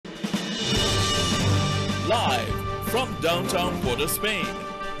Live from downtown Port of Spain,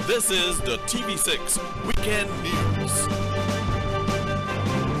 this is the TV6 Weekend News.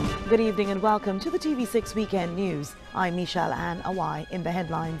 Good evening and welcome to the TV6 Weekend News. I'm Michelle Ann Awai in the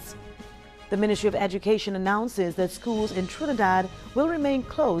headlines. The Ministry of Education announces that schools in Trinidad will remain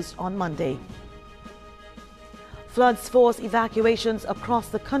closed on Monday. Floods force evacuations across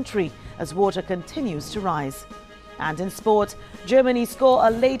the country as water continues to rise. And in sport, Germany score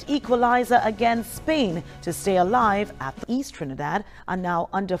a late equalizer against Spain to stay alive after East Trinidad are now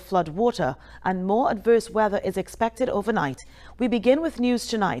under flood water and more adverse weather is expected overnight. We begin with news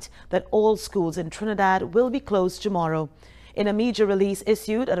tonight that all schools in Trinidad will be closed tomorrow. In a media release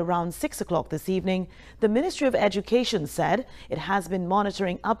issued at around 6 o'clock this evening, the Ministry of Education said it has been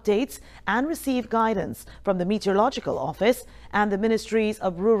monitoring updates and received guidance from the Meteorological Office and the Ministries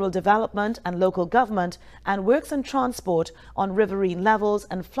of Rural Development and Local Government and Works and Transport on riverine levels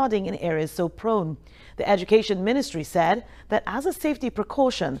and flooding in areas so prone. The Education Ministry said that as a safety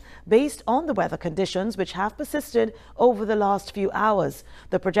precaution, based on the weather conditions which have persisted over the last few hours,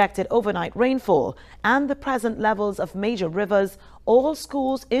 the projected overnight rainfall and the present levels of major rivers, all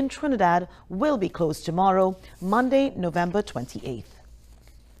schools in Trinidad will be closed tomorrow, Monday, November 28th.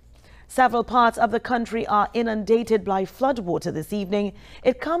 Several parts of the country are inundated by floodwater this evening.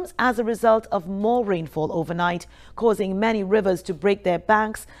 It comes as a result of more rainfall overnight, causing many rivers to break their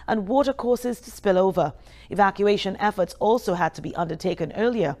banks and watercourses to spill over. Evacuation efforts also had to be undertaken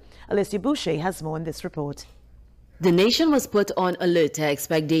earlier. Alicia Boucher has more in this report. The nation was put on alert to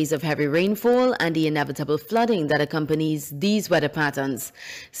expect days of heavy rainfall and the inevitable flooding that accompanies these weather patterns.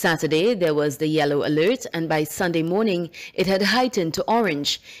 Saturday, there was the yellow alert, and by Sunday morning, it had heightened to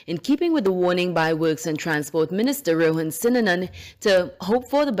orange, in keeping with the warning by Works and Transport Minister Rohan Sinanan to hope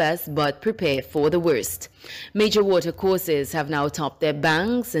for the best but prepare for the worst. Major water courses have now topped their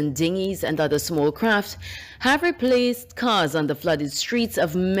banks, and dinghies and other small craft have replaced cars on the flooded streets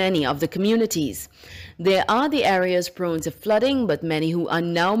of many of the communities. There are the areas prone to flooding, but many who are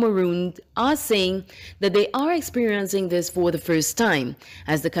now marooned are saying that they are experiencing this for the first time,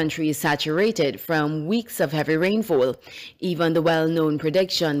 as the country is saturated from weeks of heavy rainfall. Even the well-known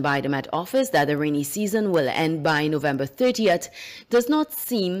prediction by the Met Office that the rainy season will end by November 30th does not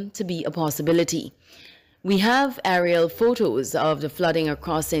seem to be a possibility. We have aerial photos of the flooding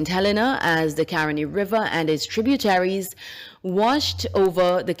across St. Helena as the Caroni River and its tributaries washed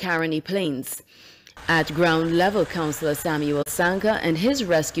over the Caroni Plains. At ground level, Councillor Samuel Sanka and his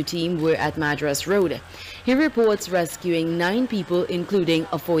rescue team were at Madras Road. He reports rescuing 9 people, including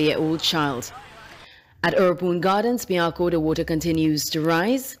a 4-year-old child. At Urpoon Gardens, Piarco, the water continues to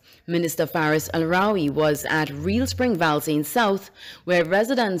rise. Minister Faris Al-Rawi was at Real Spring Valsain South, where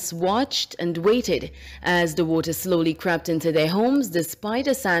residents watched and waited as the water slowly crept into their homes despite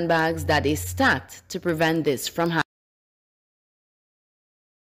the sandbags that they stacked to prevent this from happening.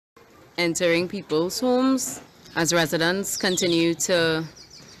 Entering people's homes as residents continue to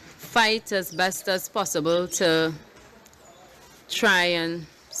fight as best as possible to try and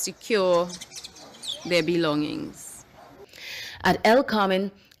secure their belongings. At El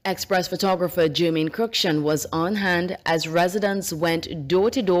Carmen, Express photographer Jermaine Cruikshank was on hand as residents went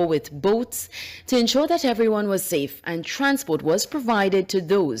door to door with boats to ensure that everyone was safe and transport was provided to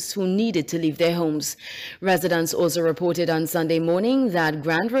those who needed to leave their homes. Residents also reported on Sunday morning that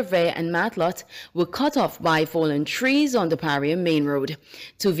Grand River and Matlot were cut off by fallen trees on the Paria main road.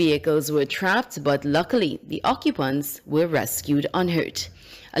 2 vehicles were trapped, but luckily the occupants were rescued unhurt.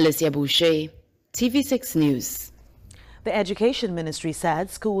 Alicia Boucher, TV6 News. The Education Ministry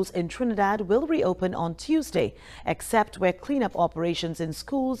said schools in Trinidad will reopen on Tuesday, except where cleanup operations in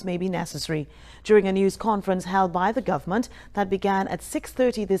schools may be necessary. During a news conference held by the government that began at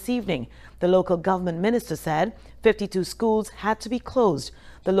 6:30 this evening, the local government minister said 52 schools had to be closed.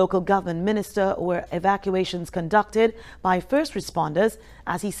 The local government minister were evacuations conducted by first responders,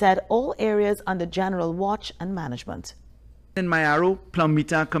 as he said all areas under general watch and management. In Mayaro,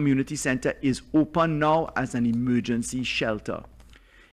 Plumita Community Center is open now as an emergency shelter.